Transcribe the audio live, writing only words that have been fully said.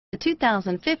The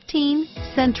 2015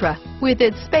 Sentra. With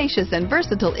its spacious and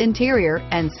versatile interior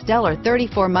and stellar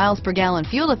 34 miles per gallon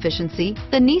fuel efficiency,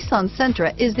 the Nissan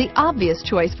Sentra is the obvious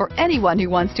choice for anyone who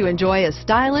wants to enjoy a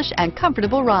stylish and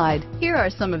comfortable ride. Here are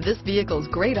some of this vehicle's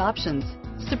great options: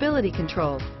 stability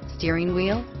control, steering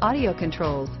wheel audio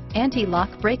controls,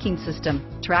 anti-lock braking system,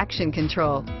 traction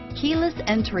control, keyless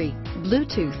entry,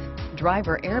 Bluetooth,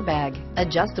 driver airbag,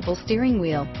 adjustable steering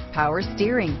wheel, power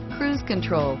steering, cruise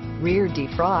control, rear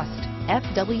defrost,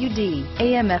 FWD,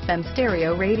 AM/FM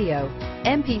stereo radio,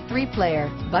 MP3 player,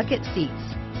 bucket seats,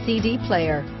 CD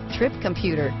player, trip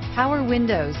computer, power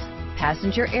windows,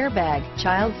 passenger airbag,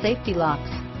 child safety locks.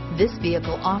 This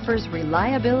vehicle offers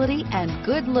reliability and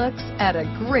good looks at a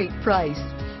great price.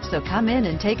 So come in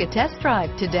and take a test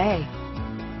drive today.